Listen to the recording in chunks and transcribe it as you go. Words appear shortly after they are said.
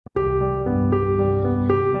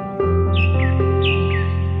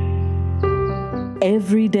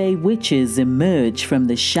everyday witches emerge from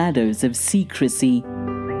the shadows of secrecy.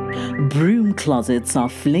 Broom closets are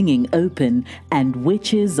flinging open and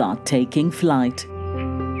witches are taking flight.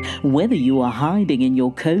 Whether you are hiding in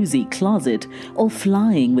your cozy closet or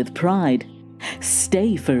flying with pride,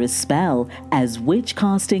 stay for a spell as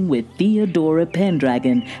Witchcasting with Theodora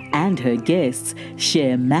Pendragon and her guests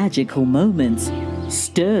share magical moments,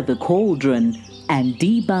 stir the cauldron, and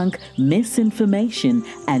debunk misinformation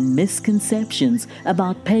and misconceptions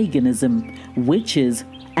about paganism, witches,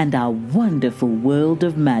 and our wonderful world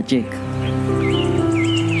of magic.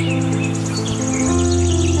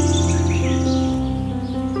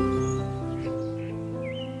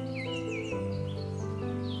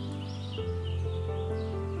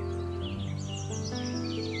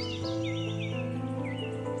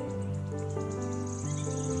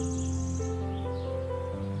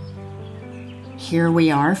 Here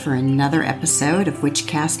we are for another episode of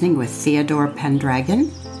Witchcasting with Theodora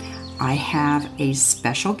Pendragon. I have a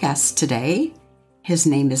special guest today. His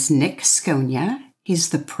name is Nick Scogna. He's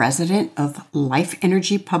the president of Life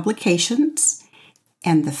Energy Publications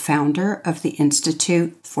and the founder of the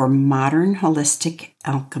Institute for Modern Holistic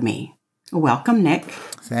Alchemy. Welcome, Nick.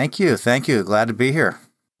 Thank you. Glad to be here.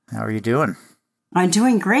 How are you doing? I'm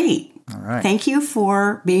doing great. All right. Thank you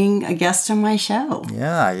for being a guest on my show.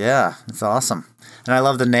 Yeah. It's awesome. And I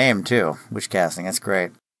love the name, too, Witchcasting. That's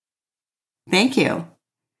great. Thank you.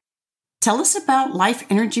 Tell us about Life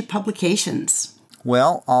Energy Publications.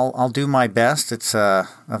 Well, I'll do my best. It's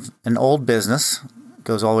an old business. It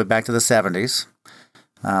goes all the way back to the 70s.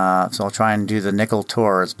 So I'll try and do the nickel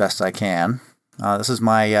tour as best I can. This is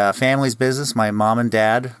my family's business. My mom and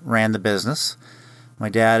dad ran the business. My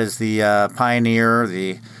dad is the pioneer,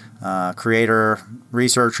 the creator,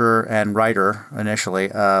 researcher, and writer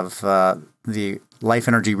initially of the Life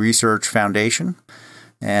Energy Research Foundation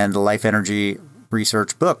and the Life Energy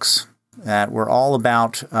Research books that were all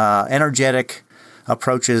about energetic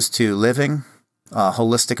approaches to living, a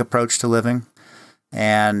holistic approach to living,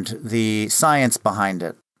 and the science behind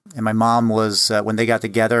it. And my mom was, when they got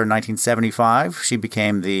together in 1975, she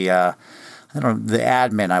became the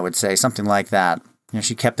admin, I would say, something like that. You know,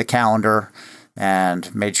 she kept the calendar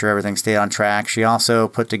and made sure everything stayed on track. She also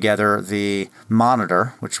put together the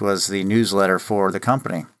Monitor, which was the newsletter for the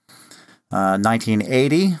company.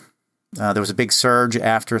 1980, there was a big surge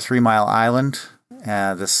after 3 Mile Island.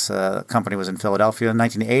 This company was in Philadelphia. In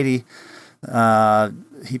 1980,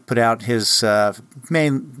 he put out his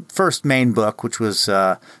first main book, which was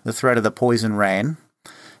The Threat of the Poison Rain.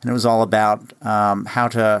 And it was all about how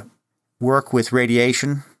to work with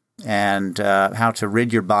radiation and how to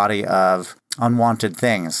rid your body of unwanted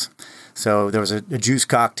things. So there was a juice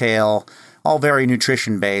cocktail, all very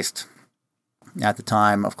nutrition-based at the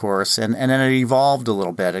time, of course. And then it evolved a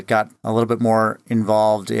little bit. It got a little bit more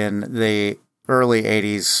involved in the early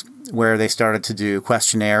 80s, where they started to do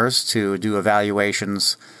questionnaires to do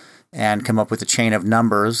evaluations and come up with a chain of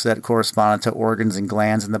numbers that corresponded to organs and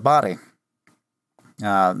glands in the body.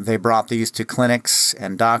 They brought these to clinics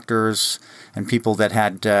and doctors and people that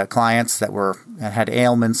had clients that had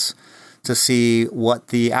ailments to see what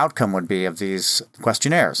the outcome would be of these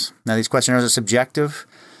questionnaires. Now, these questionnaires are subjective.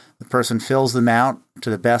 The person fills them out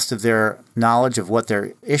to the best of their knowledge of what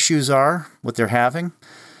their issues are, what they're having,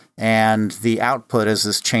 and the output is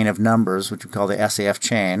this chain of numbers, which we call the SAF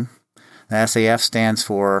chain. The SAF stands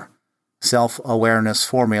for Self-Awareness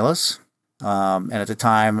Formulas. And at the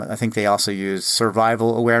time, I think they also used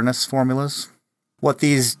Survival Awareness Formulas. What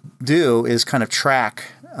these do is kind of track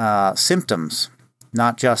symptoms,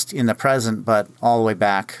 not just in the present, but all the way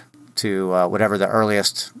back to whatever the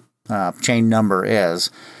earliest chain number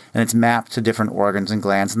is. And it's mapped to different organs and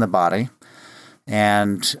glands in the body.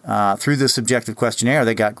 And through this subjective questionnaire,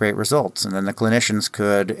 they got great results. And then the clinicians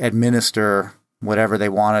could administer whatever they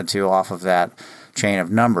wanted to off of that chain of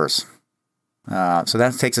numbers. So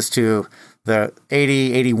that takes us to the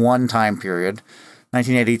 80-81 time period.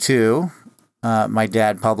 1982, my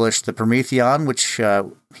dad published the Prometheon, which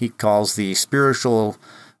he calls the Spiritual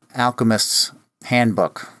Alchemist's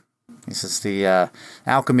Handbook. He says the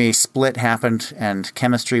alchemy split happened and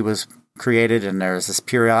chemistry was created, and there's this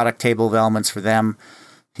periodic table of elements for them.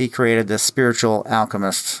 He created the Spiritual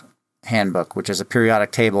Alchemist's Handbook, which is a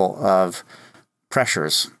periodic table of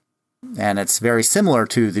pressures. And it's very similar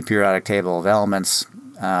to the periodic table of elements,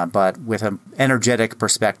 but with an energetic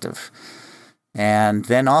perspective. And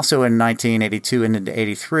then also in 1982 and into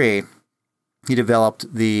 83, he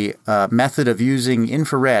developed the method of using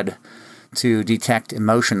infrared to detect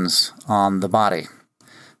emotions on the body.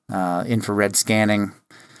 Infrared scanning.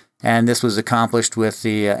 And this was accomplished with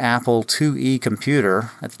the Apple IIe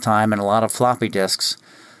computer at the time and a lot of floppy disks.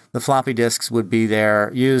 The floppy disks would be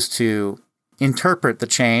there used to interpret the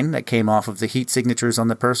chain that came off of the heat signatures on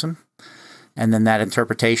the person. And then that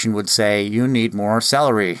interpretation would say, you need more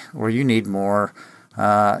celery, or you need more,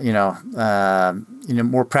 more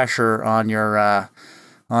pressure on your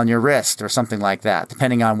wrist, or something like that.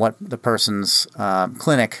 Depending on what the person's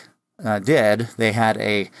clinic did, they had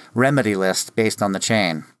a remedy list based on the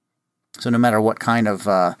chain. So no matter what kind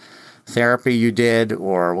of therapy you did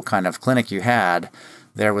or what kind of clinic you had,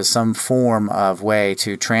 there was some form of way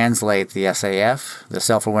to translate the SAF, the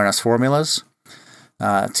self-awareness formulas,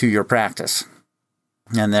 to your practice.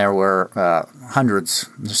 And there were hundreds,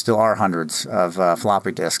 there still are hundreds of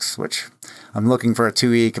floppy disks, which I'm looking for a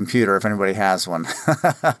 2E computer if anybody has one,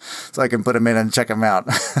 so I can put them in and check them out.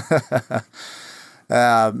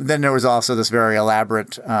 Then there was also this very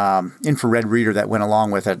elaborate infrared reader that went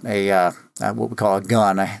along with it, what we call a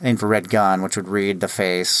gun, an infrared gun, which would read the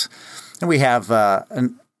face. And we have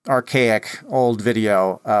an archaic old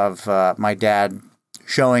video of my dad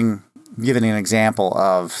giving an example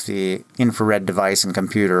of the infrared device and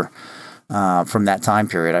computer from that time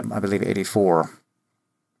period, I believe 84.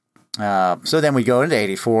 So then we go into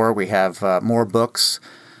 84, we have more books,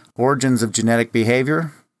 Origins of Genetic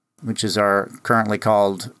Behavior, which is currently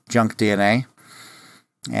called Junk DNA,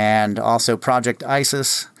 and also Project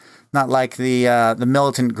ISIS, not like the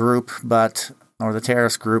militant group, or the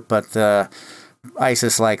terrorist group, but the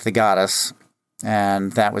ISIS like the goddess,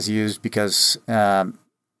 and that was used because,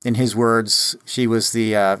 in his words, she was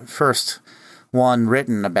the first one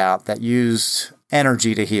written about that used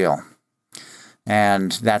energy to heal,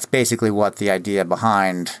 and that's basically what the idea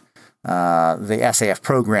behind the SAF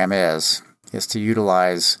program is to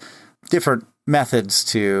utilize different methods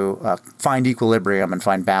to find equilibrium and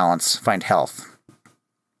find balance, find health.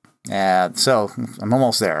 So I'm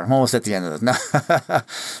almost there. I'm almost at the end of this.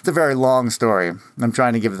 It's a very long story. I'm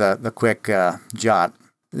trying to give the quick jot.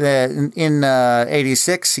 In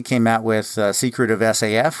 86, he came out with Secret of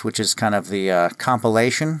SAF, which is kind of the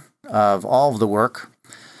compilation of all of the work.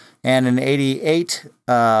 And in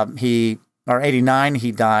 89, he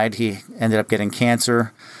died. He ended up getting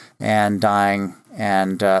cancer and dying,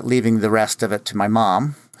 and leaving the rest of it to my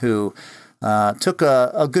mom, who took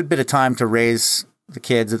a good bit of time to raise the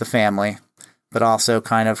kids of the family, but also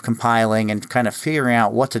kind of compiling and kind of figuring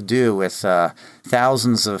out what to do with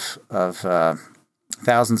thousands of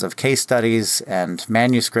case studies and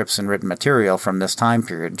manuscripts and written material from this time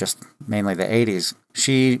period, just mainly the 80s.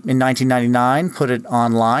 She, in 1999, put it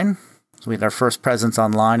online. So we had our first presence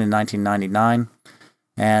online in 1999,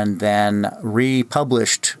 and then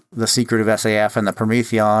republished The Secret of SAF and the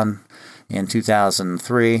Prometheon in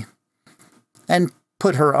 2003, and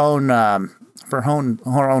put her own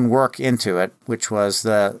work into it, which was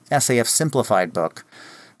the SAF Simplified book.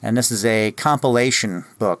 And this is a compilation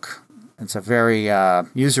book. It's a very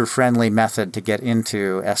user-friendly method to get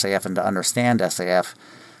into SAF and to understand SAF,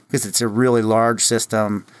 because it's a really large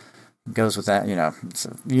system. It goes with that, it's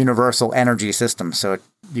a universal energy system. So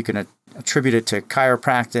you can attribute it to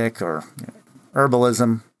chiropractic or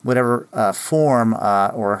herbalism, whatever form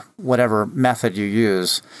or whatever method you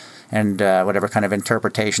use, and whatever kind of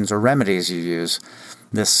interpretations or remedies you use.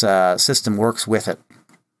 This system works with it.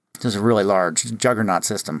 It's a really large juggernaut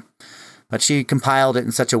system. But she compiled it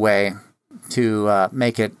in such a way to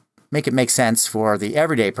make it make sense for the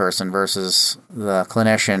everyday person versus the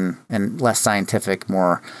clinician, and less scientific,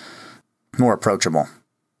 more approachable.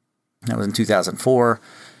 That was in 2004.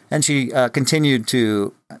 And she continued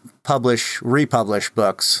to republish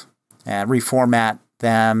books and reformat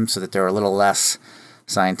them so that they're a little less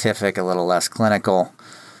scientific, a little less clinical.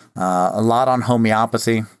 A lot on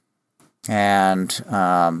homeopathy, and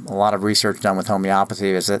a lot of research done with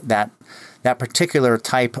homeopathy is that particular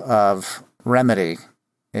type of remedy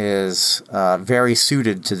is very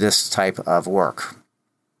suited to this type of work.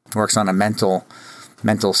 It works on a mental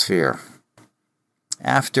sphere.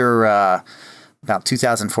 After about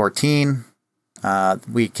 2014,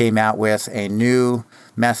 we came out with a new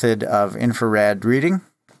method of infrared reading.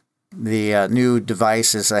 The new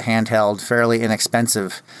device is a handheld, fairly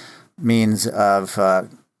inexpensive means of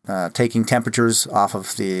taking temperatures off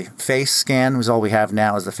of the face scan, was all we have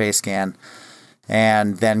now is the face scan,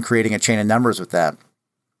 and then creating a chain of numbers with that.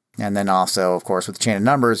 And then also, of course, with the chain of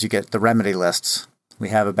numbers, you get the remedy lists. We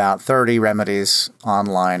have about 30 remedies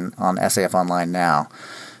online on SAF Online now,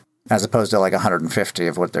 as opposed to like 150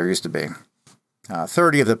 of what there used to be.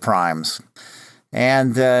 30 of the primes.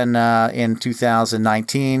 And then in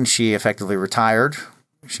 2019, she effectively retired.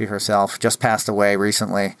 She herself just passed away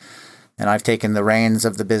recently, And I've taken the reins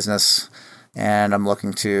of the business, and I'm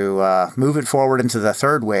looking to move it forward into the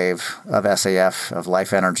third wave of SAF, of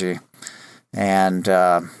life energy. And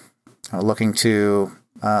looking to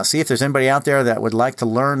see if there's anybody out there that would like to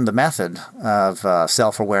learn the method of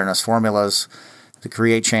self-awareness formulas to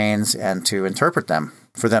create chains and to interpret them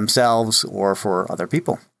for themselves or for other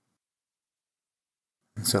people.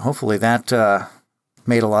 And so hopefully that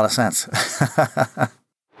made a lot of sense.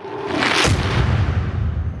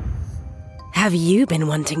 Have you been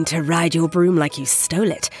wanting to ride your broom like you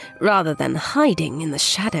stole it, rather than hiding in the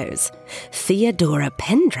shadows? Theodora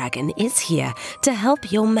Pendragon is here to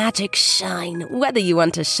help your magic shine, whether you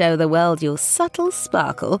want to show the world your subtle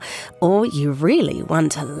sparkle, or you really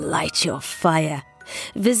want to light your fire.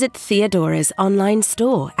 Visit Theodora's online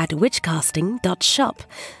store at witchcasting.shop.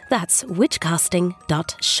 That's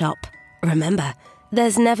witchcasting.shop. Remember,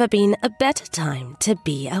 there's never been a better time to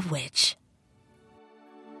be a witch.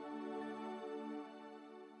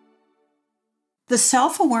 The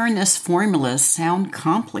self-awareness formulas sound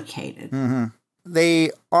complicated. Mm-hmm.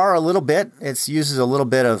 They are a little bit. It uses a little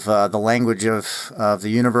bit of the language of the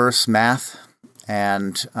universe, math,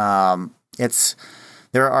 and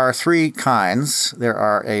there are three kinds. There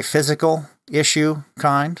are a physical issue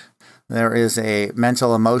kind. There is a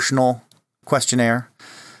mental emotional questionnaire,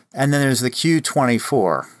 and then there's the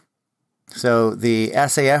Q24. So the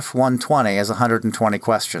SAF 120 is 120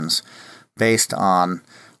 questions based on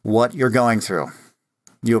what you're going through.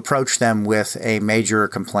 You approach them with a major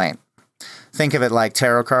complaint. Think of it like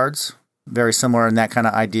tarot cards, very similar in that kind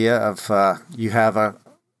of idea of you have a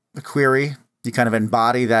query, you kind of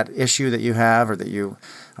embody that issue that you have or that you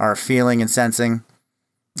are feeling and sensing,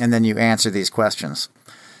 and then you answer these questions.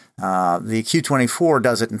 The Q24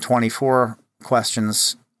 does it in 24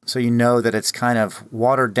 questions, so you know that it's kind of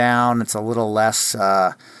watered down, it's a little less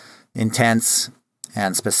intense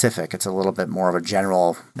and specific. It's a little bit more of a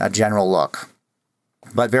general look.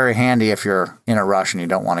 But very handy if you're in a rush and you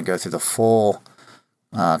don't want to go through the full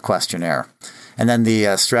questionnaire. And then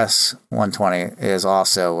the Stress 120 is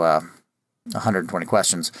also 120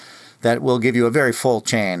 questions that will give you a very full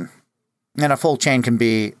chain. And a full chain can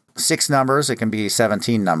be 6 numbers. It can be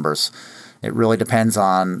 17 numbers. It really depends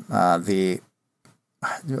on a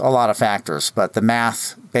lot of factors. But the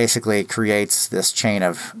math basically creates this chain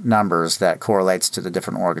of numbers that correlates to the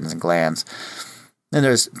different organs and glands. And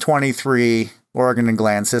there's 23 organ and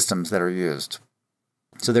gland systems that are used.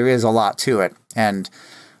 So there is a lot to it. And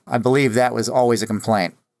I believe that was always a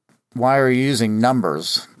complaint. Why are you using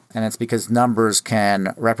numbers? And it's because numbers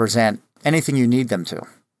can represent anything you need them to.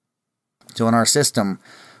 So in our system,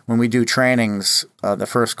 when we do trainings, the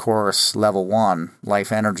first course, level 1,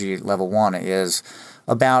 life energy level 1, is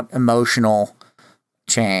about emotional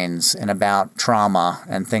chains and about trauma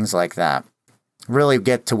and things like that. Really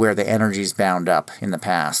get to where the energy's bound up in the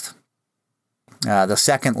past. The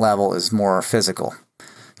second level is more physical.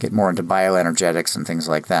 Get more into bioenergetics and things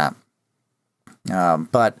like that.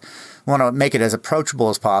 But want to make it as approachable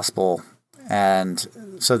as possible, and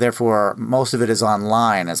so therefore most of it is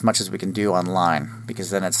online, as much as we can do online, because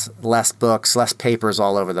then it's less books, less papers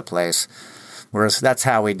all over the place. Whereas that's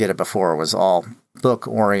how we did it before, was all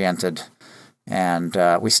book-oriented. And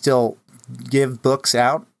we still give books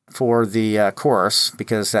out for the course,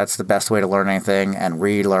 because that's the best way to learn anything and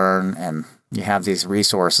relearn, and you have these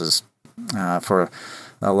resources for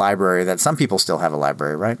a library that some people still have a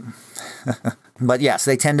library, right? But yes,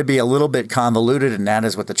 they tend to be a little bit convoluted, and that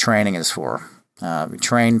is what the training is for. We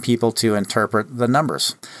train people to interpret the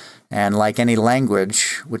numbers. And like any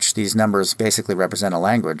language, which these numbers basically represent a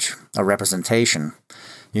language, a representation,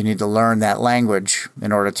 you need to learn that language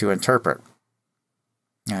in order to interpret.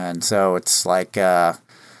 And so it's like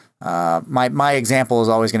my example is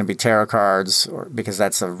always going to be tarot cards, because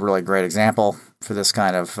that's a really great example for this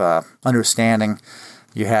kind of understanding.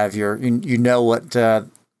 You have you know what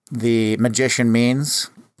the magician means,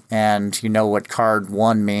 and you know what card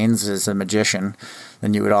 1 means as a magician.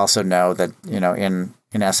 Then you would also know that, in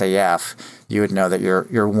SAF, you would know that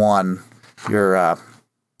your 1, your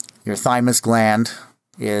thymus gland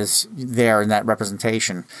is there in that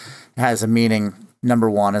representation. It has a meaning. Number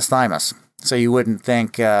 1 is thymus. So you wouldn't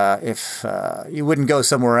think if you wouldn't go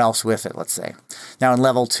somewhere else with it, let's say. Now in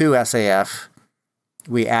level 2 SAF,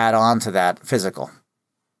 we add on to that physical.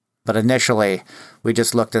 But initially, we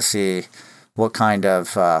just look to see what kind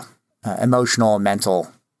of emotional and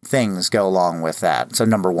mental things go along with that. So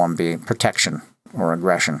number 1 being protection or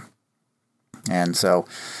aggression. And so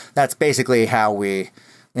that's basically how we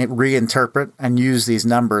reinterpret and use these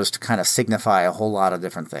numbers to kind of signify a whole lot of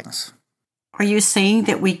different things. Are you saying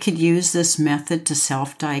that we could use this method to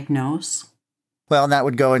self-diagnose? Well, and that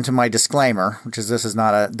would go into my disclaimer, which is this is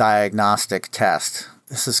not a diagnostic test.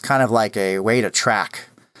 This is kind of like a way to track,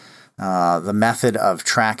 the method of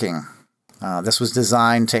tracking. This was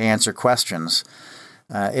designed to answer questions.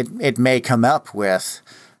 It may come up with,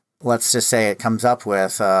 let's just say it comes up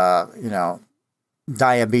with,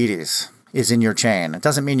 diabetes is in your chain. It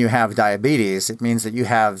doesn't mean you have diabetes. It means that you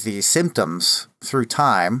have the symptoms through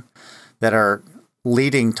time that are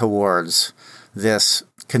leading towards this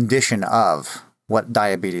condition of what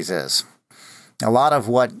diabetes is. A lot of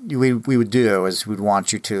what we would do is we'd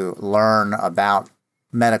want you to learn about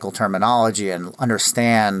medical terminology and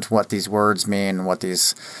understand what these words mean, what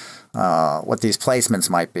these placements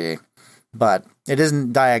might be. But it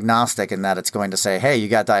isn't diagnostic in that it's going to say, hey, you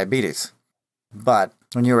got diabetes. But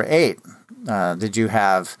when you were 8, did you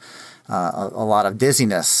have a lot of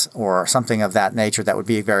dizziness or something of that nature that would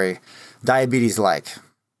be very diabetes-like?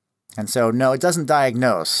 And so, no, it doesn't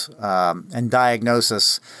diagnose. And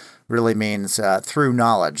diagnosis really means through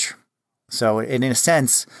knowledge. So in a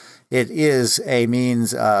sense, it is a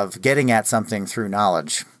means of getting at something through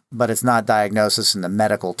knowledge, but it's not diagnosis in the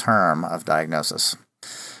medical term of diagnosis.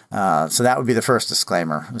 So that would be the first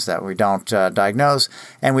disclaimer, is that we don't diagnose.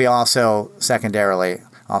 And we also, secondarily,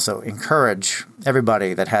 also encourage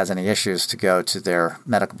everybody that has any issues to go to their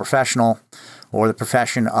medical professional or the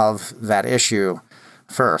profession of that issue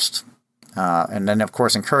first. And then, of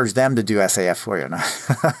course, encourage them to do SAF for you.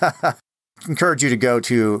 Encourage you to go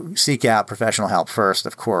to seek out professional help first,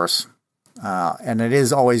 of course. And it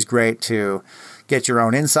is always great to get your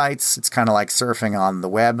own insights. It's kind of like surfing on the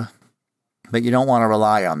web, but you don't want to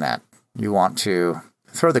rely on that. You want to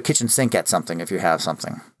throw the kitchen sink at something if you have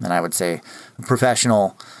something. And I would say a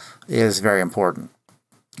professional is very important.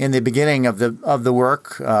 In the beginning of the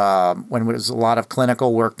work, when there was a lot of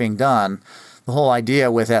clinical work being done, the whole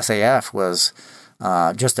idea with SAF was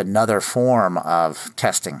just another form of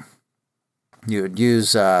testing. You would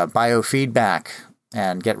use biofeedback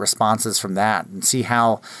and get responses from that and see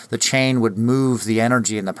how the chain would move the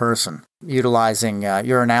energy in the person, utilizing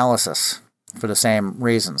urinalysis for the same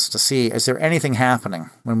reasons, to see, is there anything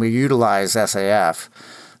happening when we utilize SAF,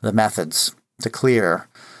 the methods, to clear,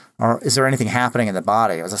 or is there anything happening in the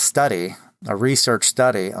body? It was a study, a research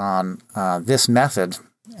study on this method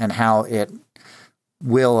and how it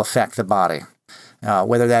will affect the body,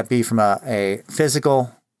 whether that be from a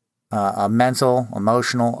physical, a mental,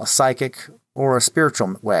 emotional, a psychic, or a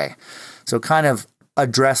spiritual way. So it kind of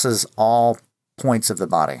addresses all points of the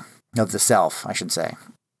body, of the self, I should say.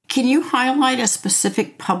 Can you highlight a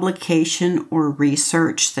specific publication or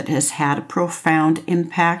research that has had a profound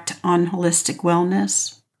impact on holistic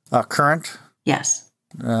wellness? Current? Yes.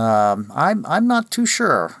 I'm not too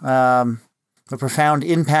sure. A profound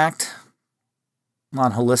impact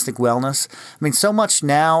on holistic wellness. I mean, so much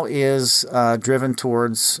now is driven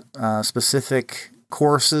towards specific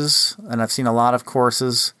courses, and I've seen a lot of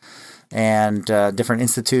courses and different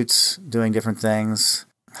institutes doing different things.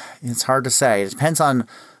 It's hard to say. It depends on,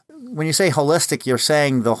 when you say holistic, you're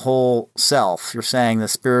saying the whole self. You're saying the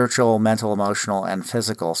spiritual, mental, emotional, and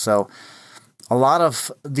physical. So a lot of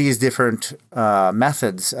these different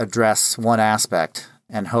methods address one aspect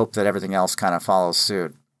and hope that everything else kind of follows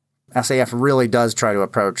suit. SAF really does try to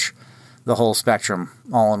approach the whole spectrum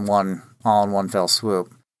all in one fell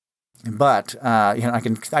swoop. But I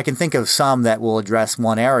can think of some that will address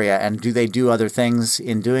one area, and do they do other things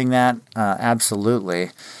in doing that?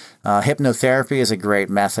 Absolutely. Hypnotherapy is a great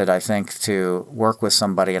method, I think, to work with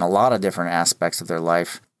somebody in a lot of different aspects of their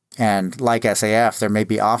life. And like SAF, there may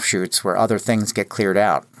be offshoots where other things get cleared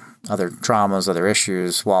out, other traumas, other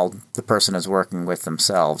issues, while the person is working with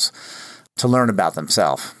themselves to learn about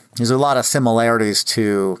themselves. There's a lot of similarities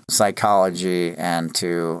to psychology and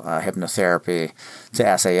to hypnotherapy, to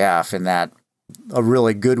SAF, in that a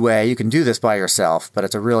really good way, you can do this by yourself, but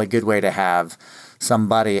it's a really good way to have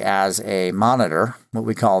somebody as a monitor, what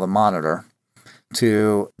we call the monitor,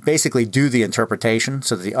 to basically do the interpretation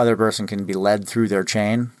so that the other person can be led through their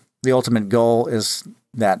chain. The ultimate goal is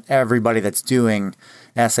that everybody that's doing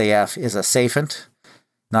SAF is a safent,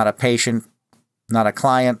 not a patient, not a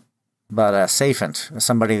client, but a safent,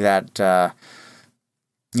 somebody that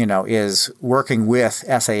is working with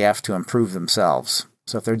SAF to improve themselves.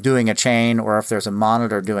 So if they're doing a chain, or if there's a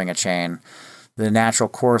monitor doing a chain, the natural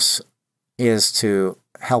course is to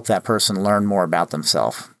help that person learn more about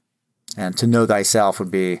themselves. And to know thyself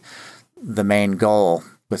would be the main goal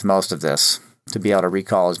with most of this, to be able to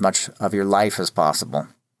recall as much of your life as possible,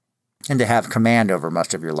 and to have command over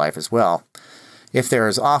much of your life as well. If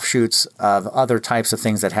there's offshoots of other types of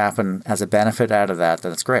things that happen as a benefit out of that,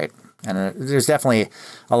 then it's great. And there's definitely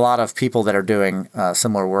a lot of people that are doing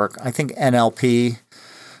similar work. I think NLP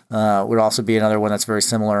would also be another one that's very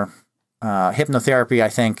similar. Hypnotherapy, I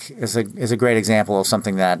think, is a great example of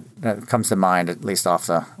something that comes to mind, at least off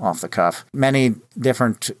the cuff. Many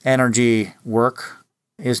different energy work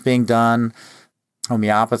is being done.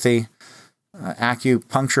 Homeopathy,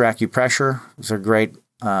 acupuncture, acupressure, those are great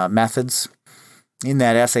methods. In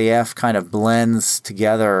that SAF kind of blends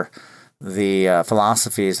together the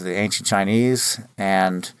philosophies of the ancient Chinese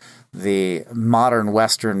and the modern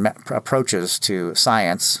Western approaches to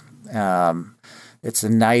science. It's a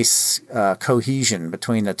nice cohesion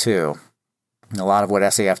between the two. And a lot of what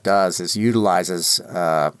SAF does is utilizes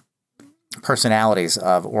personalities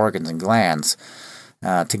of organs and glands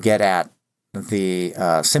to get at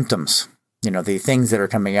the symptoms, the things that are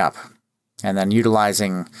coming up, and then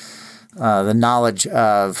utilizing the knowledge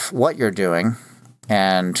of what you're doing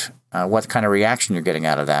and what kind of reaction you're getting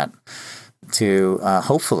out of that to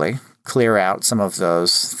hopefully clear out some of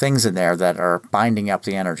those things in there that are binding up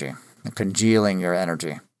the energy and congealing your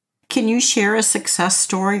energy. Can you share a success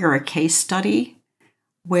story or a case study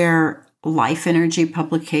where Life Energy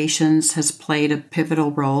Publications has played a pivotal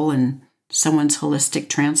role in someone's holistic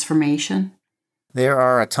transformation? There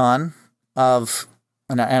are a ton of,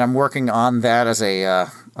 and I'm working on that as a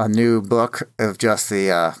new book of just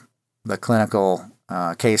the clinical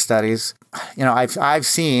case studies. I've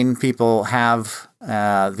seen people have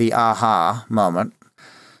the aha moment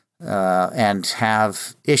and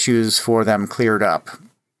have issues for them cleared up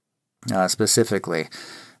specifically.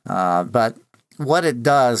 But what it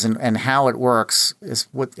does and how it works is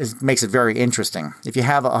makes it very interesting. If you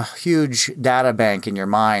have a huge data bank in your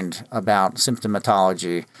mind about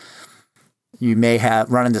symptomatology, you may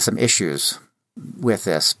run into some issues with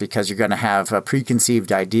this because you're going to have a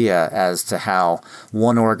preconceived idea as to how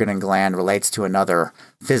one organ and gland relates to another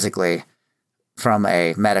physically from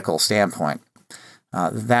a medical standpoint.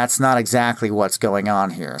 That's not exactly what's going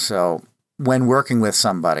on here. So when working with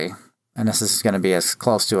somebody, and this is going to be as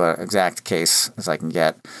close to an exact case as I can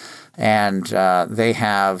get, and they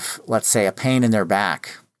have, let's say, a pain in their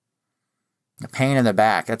back. A pain in the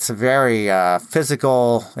back. That's a very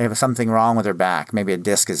physical. They have something wrong with their back. Maybe a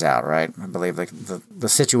disc is out, right? I believe the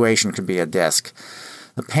situation could be a disc.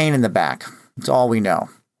 The pain in the back. That's all we know.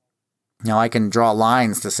 Now, I can draw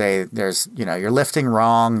lines to say you're lifting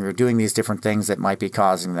wrong, you're doing these different things that might be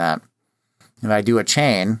causing that. If I do a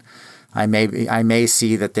chain, I may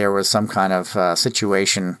see that there was some kind of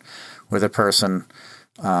situation where the person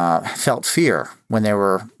felt fear when they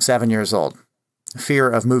were 7 years old, fear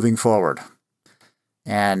of moving forward.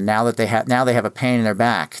 And now they have a pain in their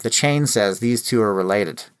back. The chain says these two are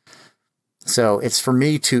related. So it's for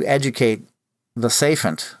me to educate the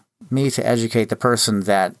saphant, me to educate the person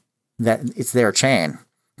that it's their chain.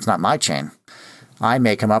 It's not my chain. I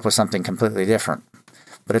may come up with something completely different.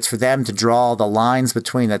 But it's for them to draw the lines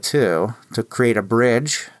between the two, to create a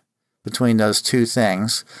bridge between those two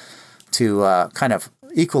things, to kind of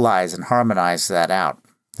equalize and harmonize that out.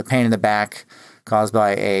 The pain in the back caused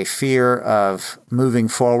by a fear of moving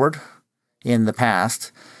forward in the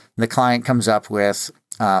past. The client comes up with,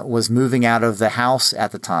 was moving out of the house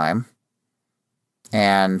at the time,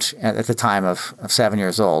 and at the time of 7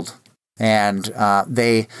 years old. And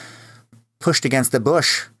they pushed against the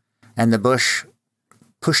bush, and the bush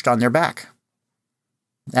pushed on their back.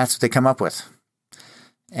 That's what they come up with.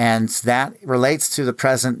 And that relates to the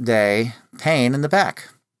present day pain in the back.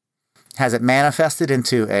 Has it manifested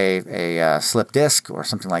into a slip disc or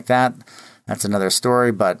something like that? That's another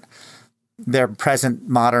story, but their present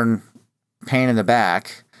modern pain in the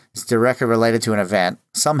back is directly related to an event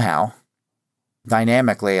somehow,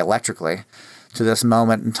 dynamically, electrically, to this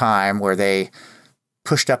moment in time where they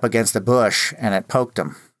pushed up against a bush and it poked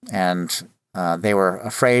them, and they were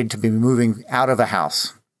afraid to be moving out of a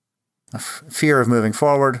house. Fear of moving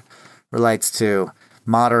forward relates to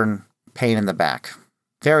modern pain in the back.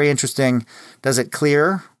 Very interesting. Does it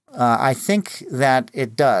clear? I think that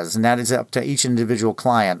it does, and that is up to each individual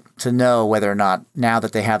client to know whether or not, now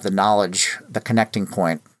that they have the knowledge, the connecting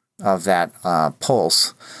point of that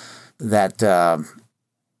pulse, that the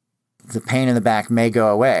pain in the back may go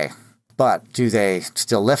away. But do they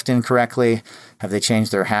still lift incorrectly? Have they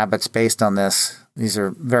changed their habits based on this? These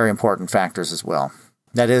are very important factors as well.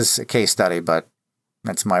 That is a case study, but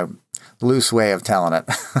that's my loose way of telling it.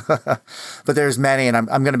 But there's many, and I'm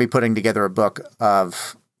going to be putting together a book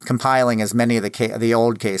of compiling as many of the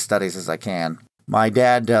old case studies as I can. My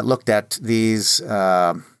dad looked at these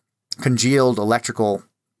congealed electrical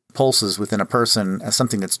pulses within a person as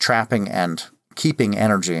something that's trapping and keeping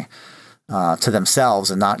energy to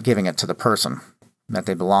themselves and not giving it to the person. that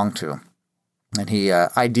they belong to. And he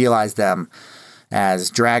idealized them as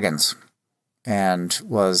dragons, and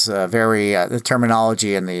was very the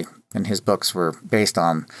terminology in his books were based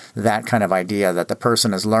on that kind of idea, that the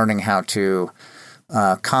person is learning how to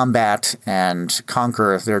combat and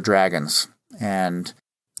conquer their dragons. And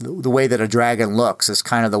the way that a dragon looks is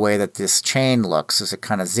kind of the way that this chain looks, as it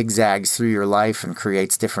kind of zigzags through your life and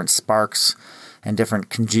creates different sparks and different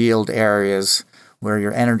congealed areas where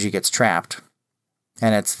your energy gets trapped.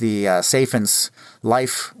 And it's the Safan's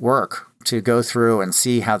life work to go through and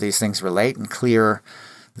see how these things relate and clear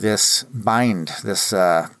this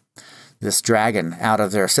this dragon out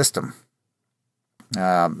of their system.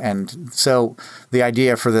 And so the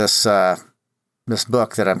idea for this this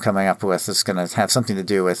book that I'm coming up with is going to have something to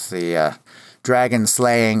do with the dragon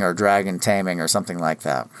slaying or dragon taming or something like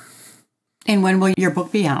that. And when will your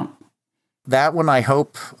book be out? That one, I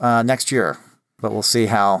hope, next year. But we'll see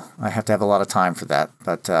how. I have to have a lot of time for that.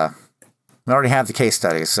 But we already have the case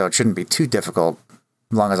studies, so it shouldn't be too difficult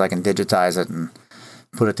as long as I can digitize it and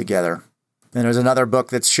put it together. And there's another book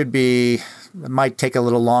that might take a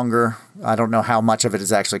little longer. I don't know how much of it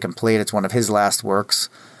is actually complete. It's one of his last works,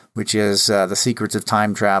 which is The Secrets of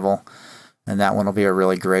Time Travel. And that one will be a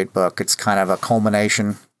really great book. It's kind of a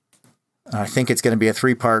culmination. I think it's going to be a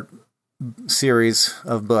 3-part series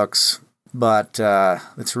of books, but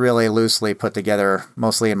it's really loosely put together,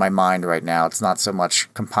 mostly in my mind right now. It's not so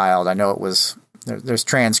much compiled. I know there's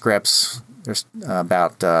transcripts. There's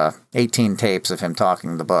about 18 tapes of him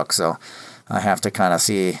talking the book, so I have to kind of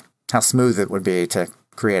see how smooth it would be to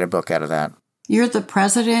create a book out of that. You're the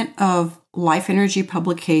president of Life Energy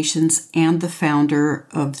Publications and the founder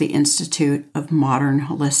of the Institute of Modern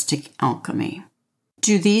Holistic Alchemy.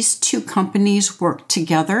 Do these two companies work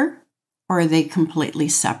together, or are they completely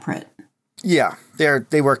separate? Yeah,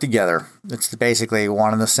 they work together. It's basically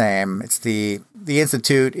one and the same. It's the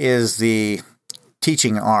Institute is the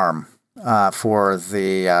teaching arm for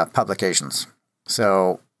the publications.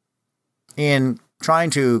 So in trying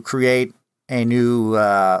to create a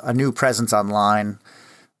new presence online,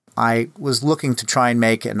 I was looking to try and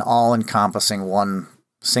make an all-encompassing one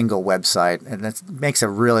single website, and it makes a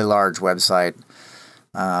really large website.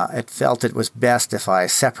 It felt it was best if I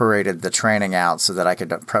separated the training out so that I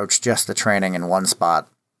could approach just the training in one spot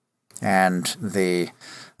and the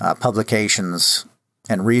publications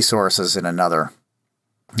and resources in another.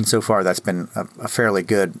 And so far, that's been a fairly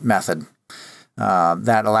good method,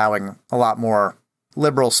 that allowing a lot more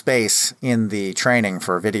liberal space in the training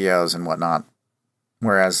for videos and whatnot,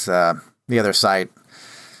 whereas the other site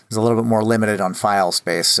is a little bit more limited on file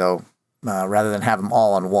space. So rather than have them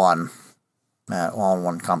all in one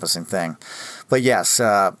encompassing thing. But yes,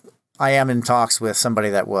 I am in talks with somebody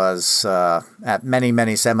that was at many,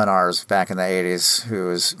 many seminars back in the 80s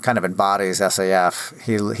who kind of embodies SAF.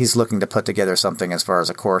 He's looking to put together something as far as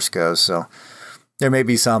a course goes. So there may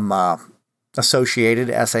be some associated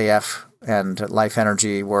SAF and life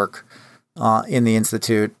energy work in the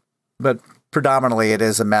Institute, but predominantly it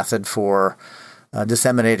is a method for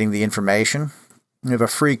disseminating the information. We have a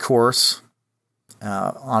free course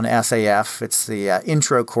on SAF. It's the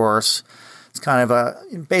intro course. It's kind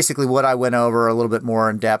of basically what I went over a little bit more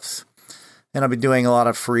in depth. And I'll be doing a lot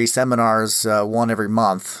of free seminars, one every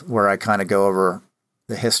month, where I kind of go over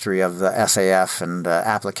the history of the SAF and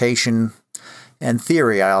application and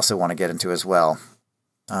theory. I also want to get into as well.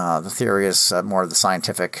 The theory is more of the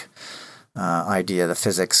scientific idea, the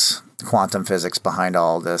physics, quantum physics behind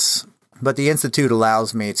all this. But the Institute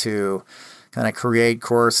allows me to kind of create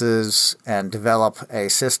courses and develop a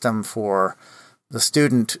system for the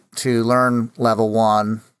student to learn level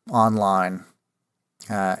 1 online.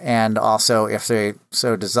 And also, if they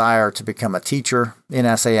so desire, to become a teacher in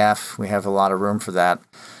SAF, we have a lot of room for that.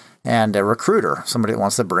 And a recruiter, somebody that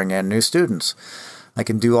wants to bring in new students. I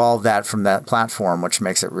can do all of that from that platform, which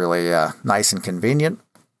makes it really nice and convenient.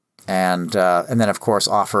 And then, of course,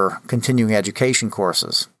 offer continuing education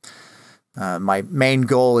courses. My main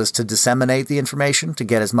goal is to disseminate the information, to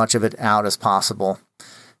get as much of it out as possible,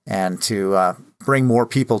 and to bring more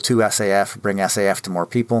people to SAF, bring SAF to more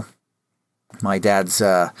people. My dad's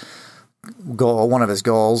goal, one of his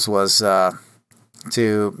goals, was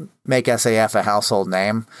to make SAF a household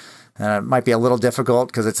name. It might be a little difficult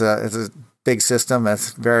because it's a big system.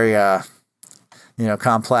 It's very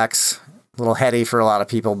complex, a little heady for a lot of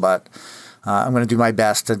people, but I'm going to do my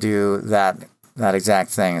best to do that exact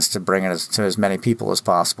thing, is to bring it to as many people as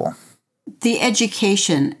possible. The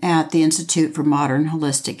education at the Institute for Modern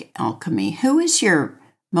Holistic Alchemy, who is your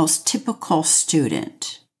most typical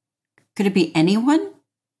student? Could it be anyone?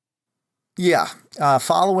 Yeah.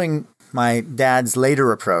 Following my dad's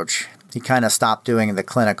later approach, he kind of stopped doing the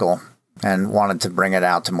clinical and wanted to bring it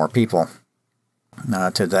out to more people,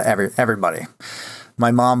 to everybody.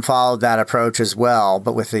 My mom followed that approach as well,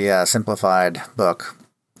 but with the simplified book,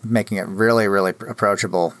 making it really, really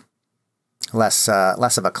approachable, less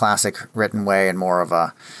of a classic written way and more of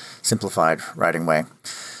a simplified writing way.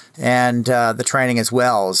 And the training as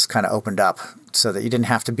well is kind of opened up so that you didn't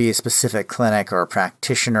have to be a specific clinic or a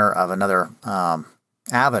practitioner of another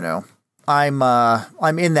avenue.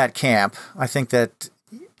 I'm in that camp. I think that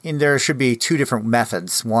there should be two different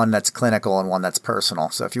methods, one that's clinical and one that's personal.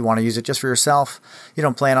 So if you want to use it just for yourself, you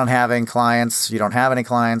don't plan on having clients, you don't have any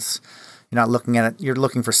clients, you're not looking at it, you're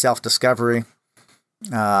looking for self-discovery.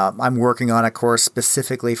 I'm working on a course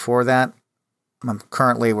specifically for that.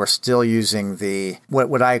 We're still using the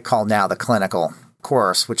what I call now the clinical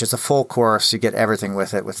course, which is a full course. You get everything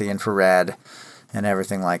with it, with the infrared and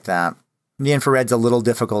everything like that. The infrared's a little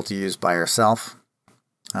difficult to use by yourself,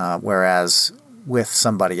 whereas with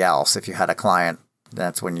somebody else, if you had a client,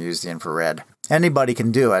 that's when you use the infrared. Anybody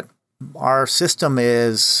can do it. Our system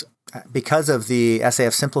is, because of the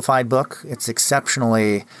SAF Simplified book, it's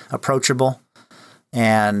exceptionally approachable.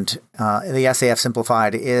 And the SAF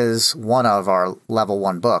Simplified is one of our level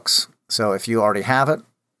 1 books. So if you already have it,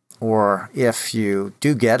 or if you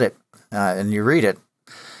do get it and you read it,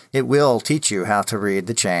 it will teach you how to read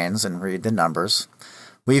the chains and read the numbers.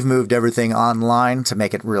 We've moved everything online to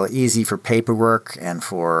make it really easy for paperwork and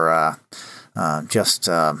for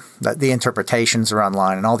the interpretations are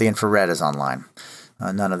online, and all the infrared is online.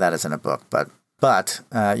 None of that is in a book, but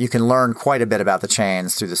you can learn quite a bit about the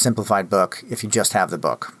chains through the simplified book if you just have the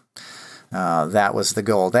book. That was the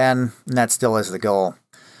goal then, and that still is the goal.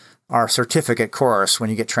 Our certificate course, when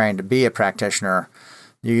you get trained to be a practitioner,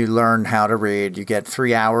 you learn how to read. You get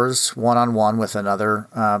 3 hours one-on-one with another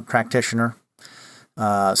practitioner.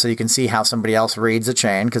 So you can see how somebody else reads a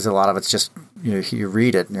chain, because a lot of it's just, you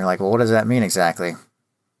read it and you're like, well, what does that mean exactly?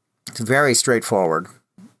 It's very straightforward,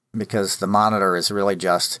 because the monitor is really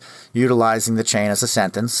just utilizing the chain as a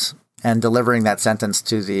sentence and delivering that sentence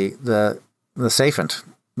to the saphant,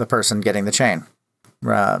 the person getting the chain,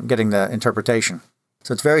 getting the interpretation.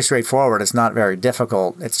 So it's very straightforward. It's not very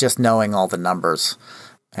difficult. It's just knowing all the numbers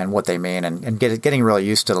and what they mean, and getting really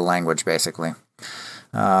used to the language, basically.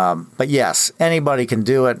 But yes, anybody can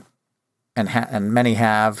do it, and many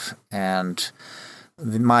have, and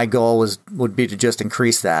my goal would be to just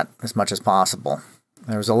increase that as much as possible.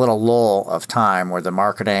 There was a little lull of time where the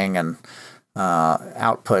marketing and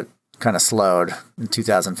output kind of slowed in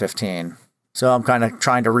 2015. So I'm kind of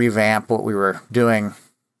trying to revamp what we were doing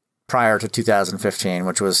prior to 2015,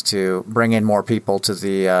 which was to bring in more people to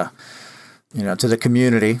the to the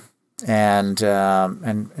community, and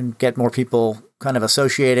get more people kind of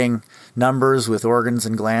associating numbers with organs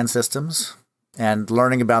and gland systems, and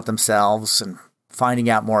learning about themselves and finding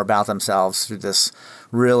out more about themselves through this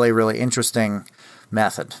really, really interesting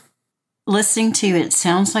method. Listening to you, it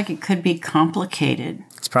sounds like it could be complicated.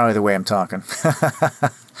 It's probably the way I'm talking.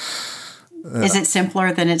 Is it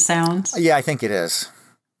simpler than it sounds? Yeah, I think it is.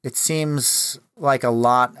 It seems like a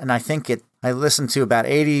lot, and I listened to about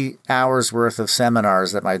 80 hours worth of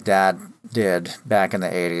seminars that my dad did back in the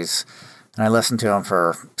 80s, and I listened to them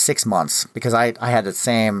for 6 months because I had the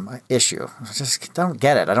same issue. I just don't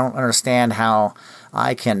get it. I don't understand how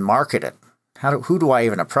I can market it. Who do I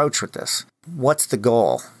even approach with this? What's the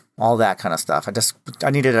goal? All that kind of stuff. I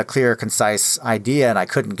needed a clear, concise idea, and I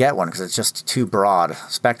couldn't get one because it's just too broad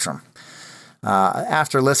spectrum.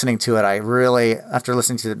 After listening to it, after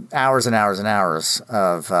listening to hours and hours and hours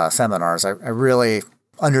of seminars, I really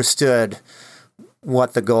understood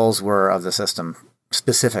what the goals were of the system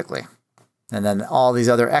specifically. And then all these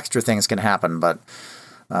other extra things can happen, but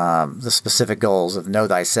the specific goals of know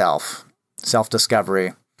thyself,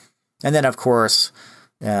 self-discovery, and then, of course,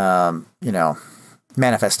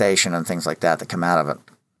 manifestation and things like that come out of it.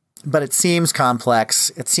 But it seems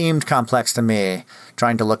complex. It seemed complex to me,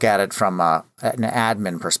 trying to look at it from an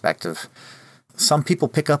admin perspective. Some people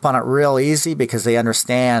pick up on it real easy because they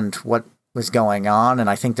understand what was going on, and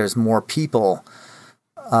I think there's more people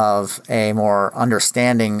of a more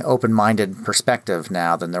understanding, open-minded perspective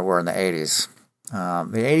now than there were in the 80s.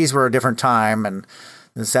 The 80s were a different time, and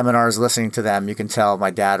the seminars, listening to them, you can tell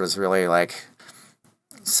my dad was really like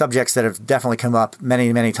subjects that have definitely come up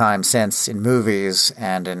many, many times since in movies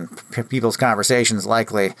and in people's conversations,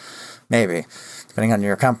 likely, maybe, depending on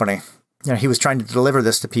your company. He was trying to deliver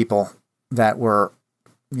this to people that were,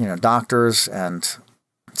 doctors and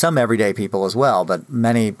some everyday people as well, but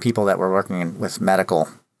many people that were working with medical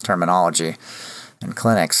terminology and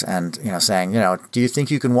clinics, and, saying, do you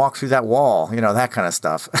think you can walk through that wall? That kind of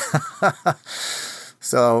stuff.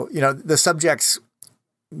 So, the subjects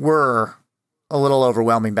were a little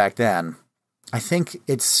overwhelming back then. I think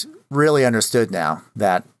it's really understood now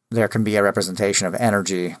that there can be a representation of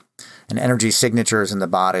energy and energy signatures in the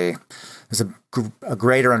body. There's a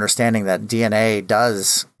greater understanding that DNA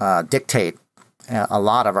does dictate a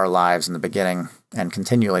lot of our lives in the beginning and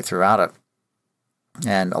continually throughout it.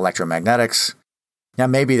 And electromagnetics. Now,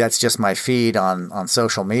 maybe that's just my feed on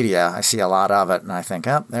social media. I see a lot of it, and I think,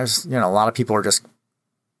 there's, a lot of people are just,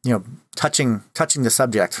 touching the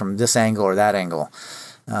subject from this angle or that angle.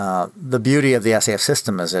 The beauty of the SAF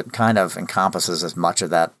system is it kind of encompasses as much of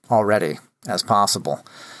that already as possible.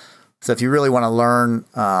 So if you really want to learn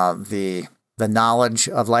the knowledge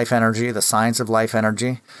of life energy, the science of life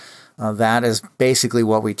energy, that is basically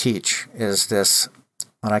what we teach, is this,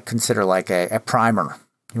 what I consider like a primer.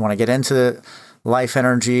 You want to get into life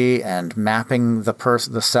energy and mapping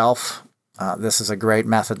the self. This is a great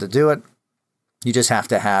method to do it. You just have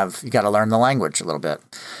to you got to learn the language a little bit.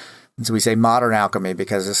 And so we say modern alchemy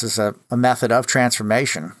because this is a method of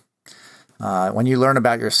transformation. When you learn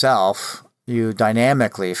about yourself, you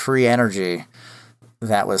dynamically free energy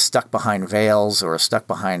that was stuck behind veils or stuck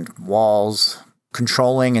behind walls,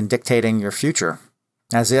 controlling and dictating your future,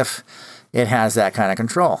 as if it has that kind of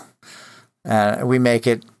control. We make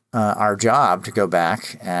it our job to go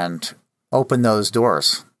back and open those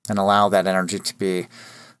doors and allow that energy to be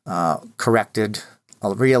corrected,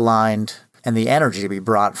 realigned, and the energy to be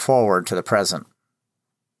brought forward to the present.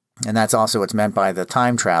 And that's also what's meant by the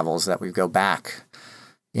time travels, that we go back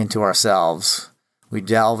into ourselves. We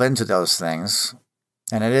delve into those things.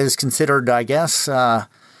 And it is considered, I guess,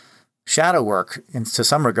 shadow work to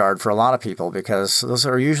some regard for a lot of people, because those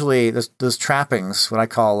are usually those trappings, what I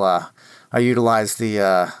call, I utilize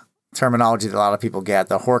the terminology that a lot of people get,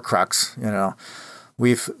 the Horcrux.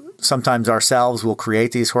 We've sometimes ourselves will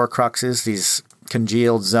create these Horcruxes, these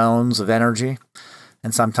congealed zones of energy,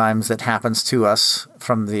 and sometimes it happens to us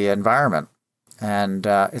from the environment. And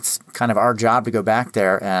it's kind of our job to go back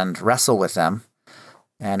there and wrestle with them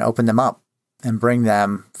and open them up and bring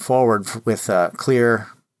them forward with a clear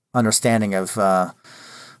understanding of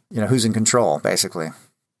who's in control, basically.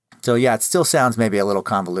 So yeah, it still sounds maybe a little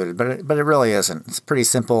convoluted, but it really isn't. It's pretty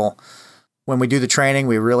simple. When we do the training,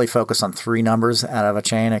 we really focus on 3 numbers out of a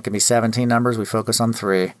chain. It can be 17 numbers. We focus on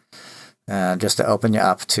 3, just to open you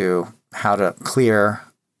up to how to clear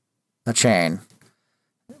a chain.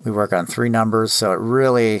 We work on 3 numbers, so it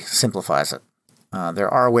really simplifies it. There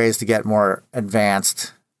are ways to get more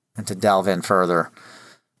advanced and to delve in further.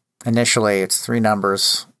 Initially, it's 3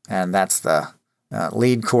 numbers, and that's the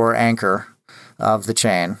lead core anchor of the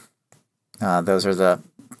chain. Those are the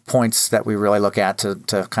points that we really look at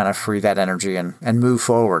to kind of free that energy and move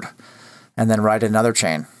forward, and then write another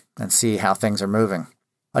chain and see how things are moving.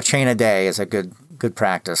 A chain a day is a good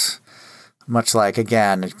practice. Much like,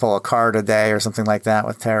 again, you pull a card a day or something like that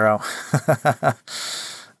with tarot.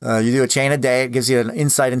 You do a chain a day. It gives you an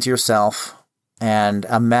insight into yourself and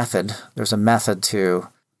a method. There's a method to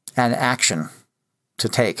an action to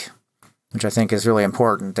take, which I think is really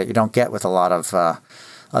important that you don't get with a lot of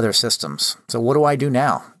other systems. So what do I do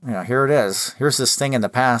now? Here it is. Here's this thing in the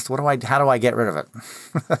past. How do I get rid of it?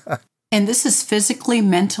 And this is physically,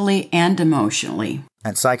 mentally, and emotionally.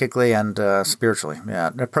 And psychically and spiritually. Yeah,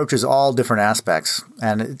 it approaches all different aspects.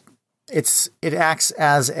 And it acts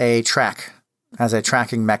as a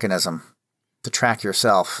tracking mechanism to track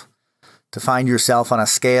yourself, to find yourself on a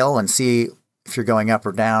scale and see if you're going up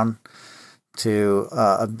or down, to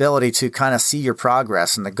ability to kind of see your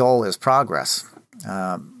progress. And the goal is progress.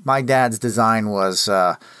 My dad's design was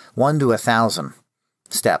 1 to 1,000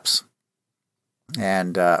 steps.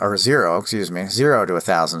 And or 0 to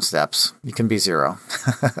 1,000 steps. You can be 0,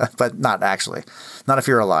 but not actually, not if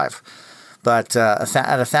you're alive. But at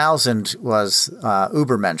 1,000 was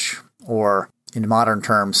Ubermensch, or in modern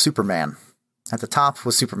terms, Superman. At the top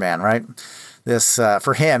was Superman, right? This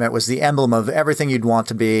for him, it was the emblem of everything you'd want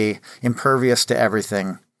to be, impervious to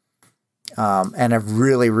everything, and a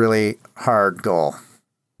really, really hard goal.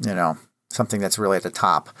 Something that's really at the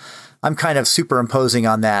top. I'm kind of superimposing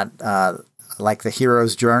on that. Like the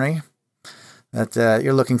hero's journey, that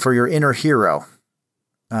you're looking for your inner hero.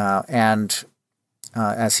 And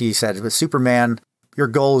as he said, with Superman, your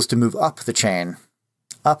goal is to move up the chain,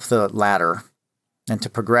 up the ladder, and to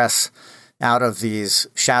progress out of these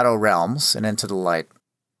shadow realms and into the light.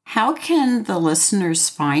 How can the listeners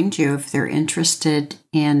find you if they're interested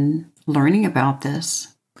in learning about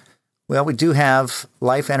this? Well, we do have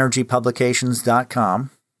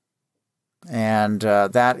lifeenergypublications.com. And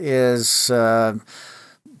that is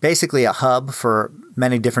basically a hub for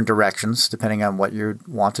many different directions depending on what you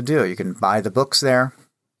want to do. You can buy the books there.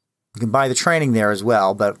 You can buy the training there as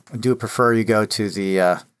well, but I do prefer you go to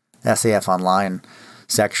the SAF online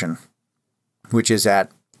section, which is at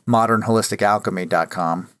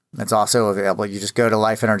modernholisticalchemy.com. It's also available. You just go to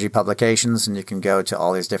Life Energy Publications and you can go to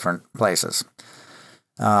all these different places.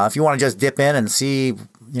 If you want to just dip in and see,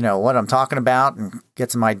 what I'm talking about and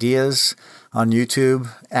get some ideas on YouTube,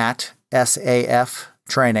 at SAF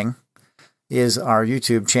Training is our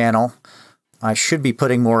YouTube channel. I should be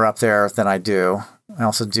putting more up there than I do. I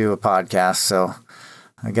also do a podcast, so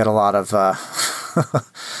I get a lot of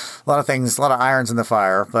things, a lot of irons in the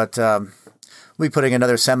fire. But we'll be putting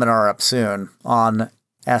another seminar up soon on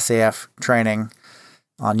SAF training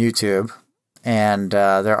on YouTube, and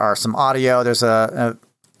there are some audio. There's a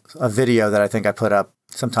video that I think I put up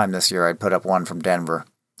sometime this year. I put up one from Denver,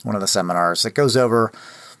 one of the seminars that goes over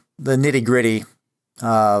the nitty-gritty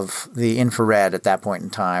of the infrared at that point in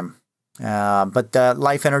time. But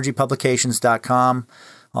lifeenergypublications.com,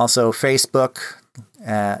 also Facebook,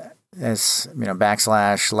 as /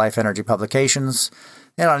 Life Energy Publications,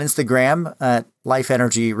 and on Instagram at Life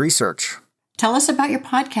Energy Research. Tell us about your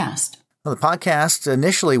podcast. Well, the podcast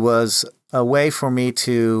initially was a way for me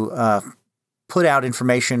to put out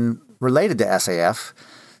information related to SAF.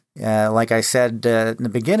 Like I said in the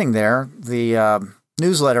beginning there, the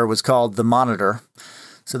newsletter was called The Monitor.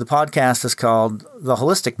 So the podcast is called The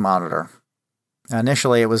Holistic Monitor.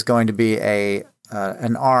 Initially, it was going to be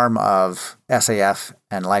an arm of SAF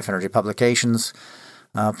and Life Energy Publications,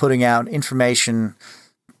 putting out information,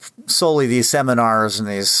 solely these seminars and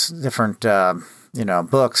these different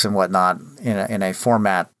books and whatnot in a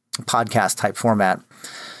format, podcast type format.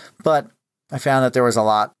 But I found that there was a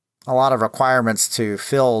lot of requirements to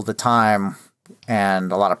fill the time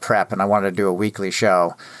and a lot of prep, and I wanted to do a weekly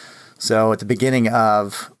show. So at the beginning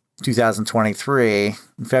of 2023,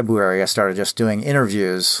 in February, I started just doing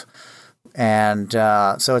interviews. And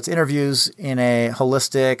so it's interviews in a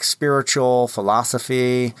holistic, spiritual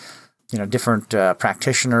philosophy, different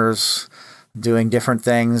practitioners doing different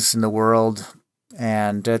things in the world.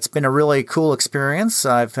 And it's been a really cool experience.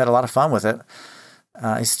 I've had a lot of fun with it.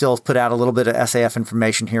 I still put out a little bit of SAF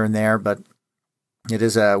information here and there, but it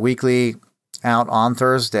is a weekly out on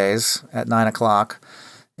Thursdays at 9 o'clock.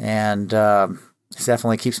 And it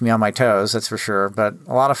definitely keeps me on my toes, that's for sure. But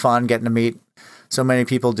a lot of fun getting to meet so many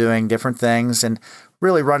people doing different things and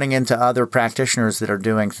really running into other practitioners that are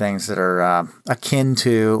doing things that are akin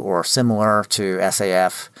to or similar to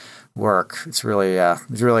SAF work. It's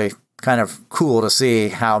really kind of cool to see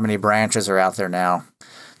how many branches are out there now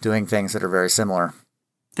doing things that are very similar.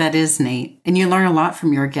 That is neat. And you learn a lot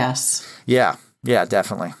from your guests. Yeah,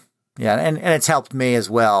 definitely. Yeah, and it's helped me as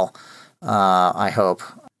well, I hope,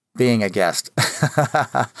 being a guest.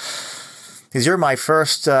 Because you're my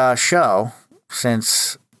first show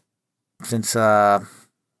since 2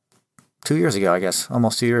 years ago, I guess.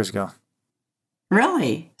 Almost 2 years ago.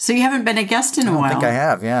 Really? So you haven't been a guest in a while? I think I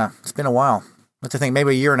have, yeah. It's been a while. I have to think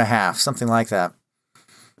maybe a year and a half, something like that.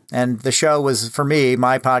 And the show was, for me,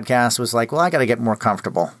 my podcast was like, well, I got to get more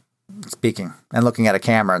comfortable speaking and looking at a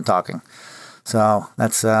camera and talking. So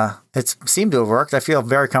that's it seemed to have worked. I feel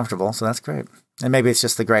very comfortable, so that's great. And maybe it's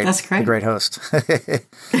just the great host.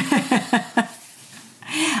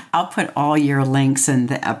 I'll put all your links in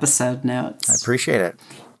the episode notes. I appreciate it.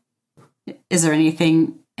 Is there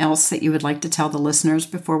anything else that you would like to tell the listeners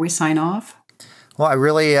before we sign off? Well, I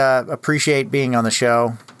really appreciate being on the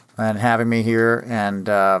show and having me here. And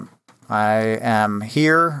I am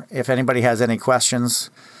here if anybody has any questions.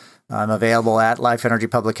 I'm available at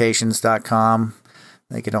lifeenergypublications.com.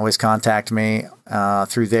 They can always contact me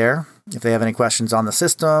through there if they have any questions on the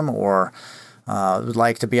system or would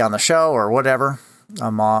like to be on the show or whatever.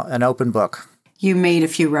 I'm an open book. You made a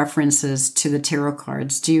few references to the tarot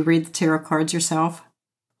cards. Do you read the tarot cards yourself?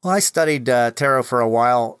 Well, I studied tarot for a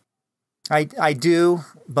while. I do,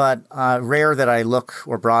 but rare that I look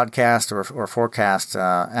or broadcast or forecast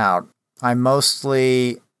out. I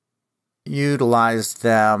mostly utilized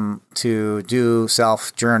them to do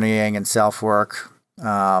self-journeying and self-work.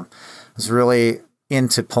 I was really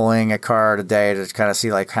into pulling a card a day to kind of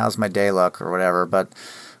see, like, how's my day look or whatever. But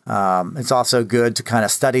it's also good to kind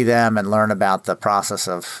of study them and learn about the process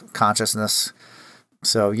of consciousness.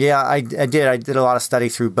 So, yeah, I did a lot of study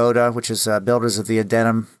through Boda, which is Builders of the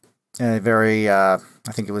Adenum. I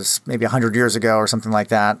think it was maybe 100 years ago or something like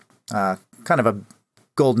that. Kind of a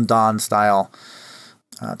Golden Dawn style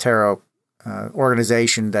tarot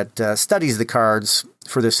organization that studies the cards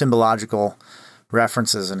for their symbological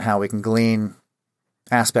references and how we can glean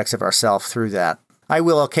aspects of ourself through that. I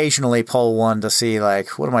will occasionally pull one to see,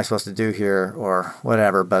 like, what am I supposed to do here or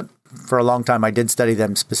whatever. But for a long time, I did study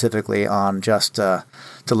them specifically on just to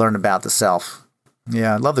learn about the self.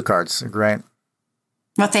 Yeah, I love the cards. They're great.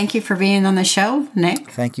 Well, thank you for being on the show,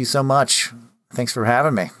 Nick. Thank you so much. Thanks for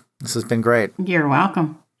having me. This has been great. You're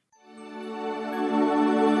welcome.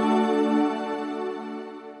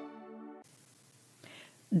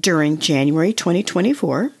 During January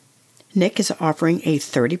 2024, Nick is offering a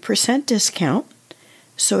 30% discount.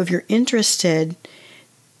 So if you're interested,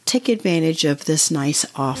 take advantage of this nice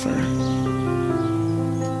offer.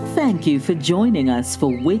 Thank you for joining us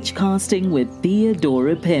for Witchcasting with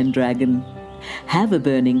Theodora Pendragon. Have a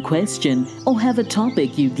burning question or have a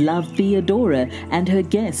topic you'd love Theodora and her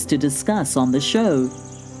guests to discuss on the show?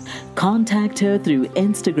 Contact her through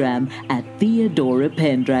Instagram at Theodora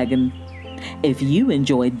Pendragon. If you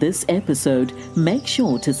enjoyed this episode, make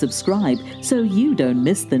sure to subscribe so you don't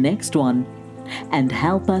miss the next one. And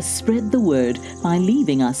help us spread the word by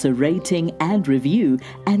leaving us a rating and review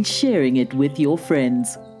and sharing it with your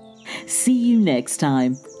friends. See you next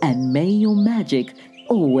time, and may your magic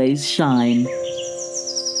always shine.